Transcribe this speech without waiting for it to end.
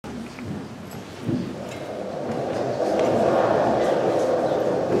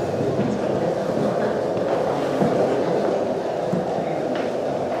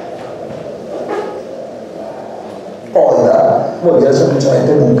vuol dire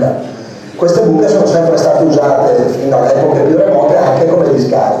semplicemente buca. Queste buche sono sempre state usate fin dalle epoche più remote anche come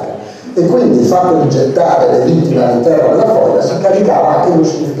discarica, e quindi il fatto di gettare le vittime all'interno della foiba si caricava anche di un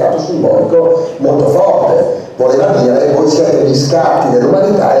significato simbolico molto forte. Voleva dire: voi siete gli scarti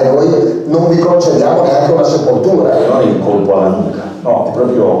dell'umanità e noi non vi concediamo neanche una sepoltura. Non è il colpo alla nuca, no, è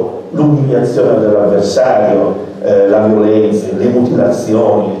proprio l'umiliazione dell'avversario, la violenza, le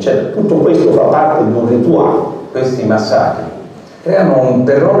mutilazioni, eccetera. Tutto questo fa parte di un rituale. Questi massacri creano un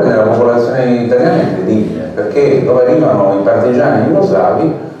terrore nella popolazione italiana incredibile, perché dove arrivano i partigiani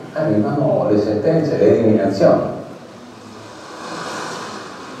jugoslavi arrivano le sentenze, le eliminazioni.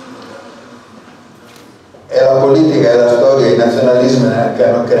 È la politica e la storia, i nazionalismi che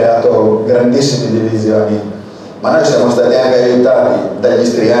hanno creato grandissime divisioni, ma noi siamo stati anche aiutati dagli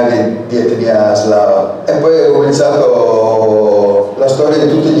istriani di etnia slava, e poi è cominciato la storia di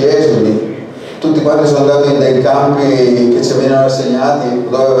tutti gli esuli. Tutti quanti sono andati in dei campi che ci venivano assegnati,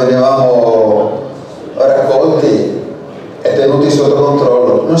 dove venivamo raccolti e tenuti sotto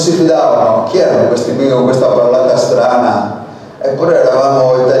controllo. Non si fidavano: chi erano questi qui con questa parlata strana? Eppure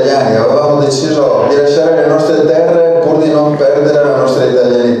eravamo italiani, avevamo deciso di lasciare le nostre terre pur di non perdere la nostra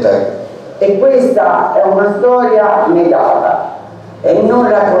italianità. E questa è una storia negata, e non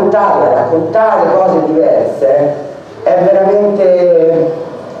raccontare cose diverse è veramente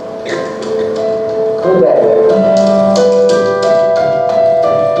crudele.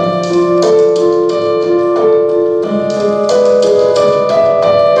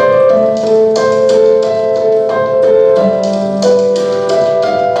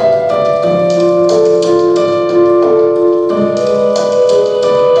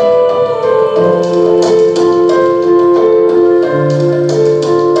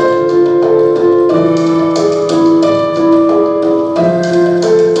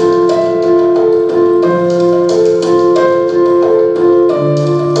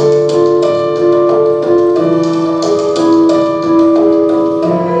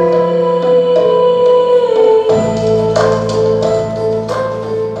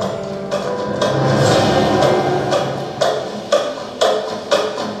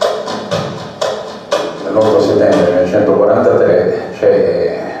 L'8 settembre 1943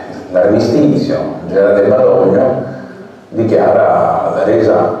 c'è l'armistizio, il generale Badoglio dichiara la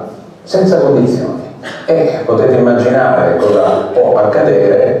resa senza condizioni, e potete immaginare cosa può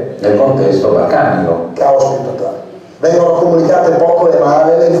accadere nel contesto balcanico. Caos più totale. Vengono comunicate poco e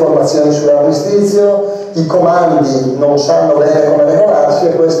male le informazioni sull'armistizio, i comandi non sanno bene come regolarsi,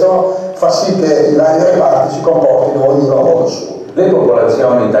 e questo fa sì che i vari reparti si comportino ognuno a modo suo. Le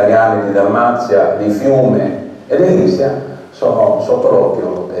popolazioni italiane di Dalmazia, di Fiume e dell'Istria sono sotto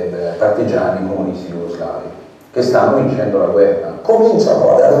l'occhio dei partigiani comunisti jugoslavi che stanno vincendo la guerra.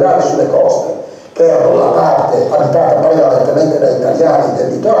 Cominciano ad arrivare sulle coste, che erano la parte abitata prevalentemente da italiani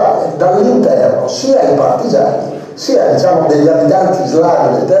del litorale, dall'interno sia i partigiani sia, diciamo, degli abitanti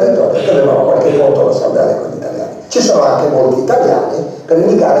slavi del territorio che avevano qualche conto da saldare con gli italiani. Ci sono anche molti italiani per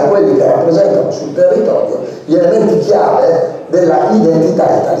indicare quelli che rappresentano sul territorio gli elementi chiave della identità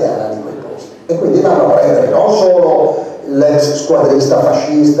italiana di quei posti, e quindi vanno a prendere non solo l'ex squadrista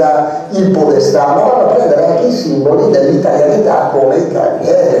fascista, il podestà, ma vanno a prendere anche i simboli dell'italianità, come il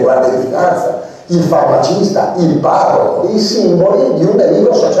carabiniere, le guardie di finanza, il farmacista, il parroco, i simboli di un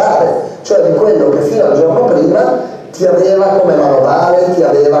nemico sociale, cioè di quello che fino al giorno prima ti aveva come manovale, ti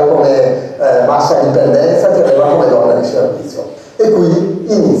aveva come bassa dipendenza, ti aveva come donna di servizio. E qui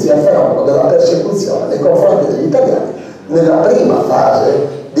inizia il fenomeno della persecuzione nei confronti degli italiani nella prima fase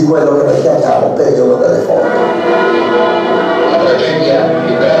di quello che noi chiamiamo periodo delle foibe. La tragedia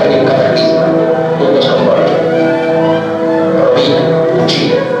più grave di un cataclisma, tutto sconvolge, rovina,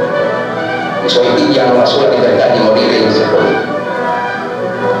 uccide. I suoi figli hanno la sola libertà di morire insepolti.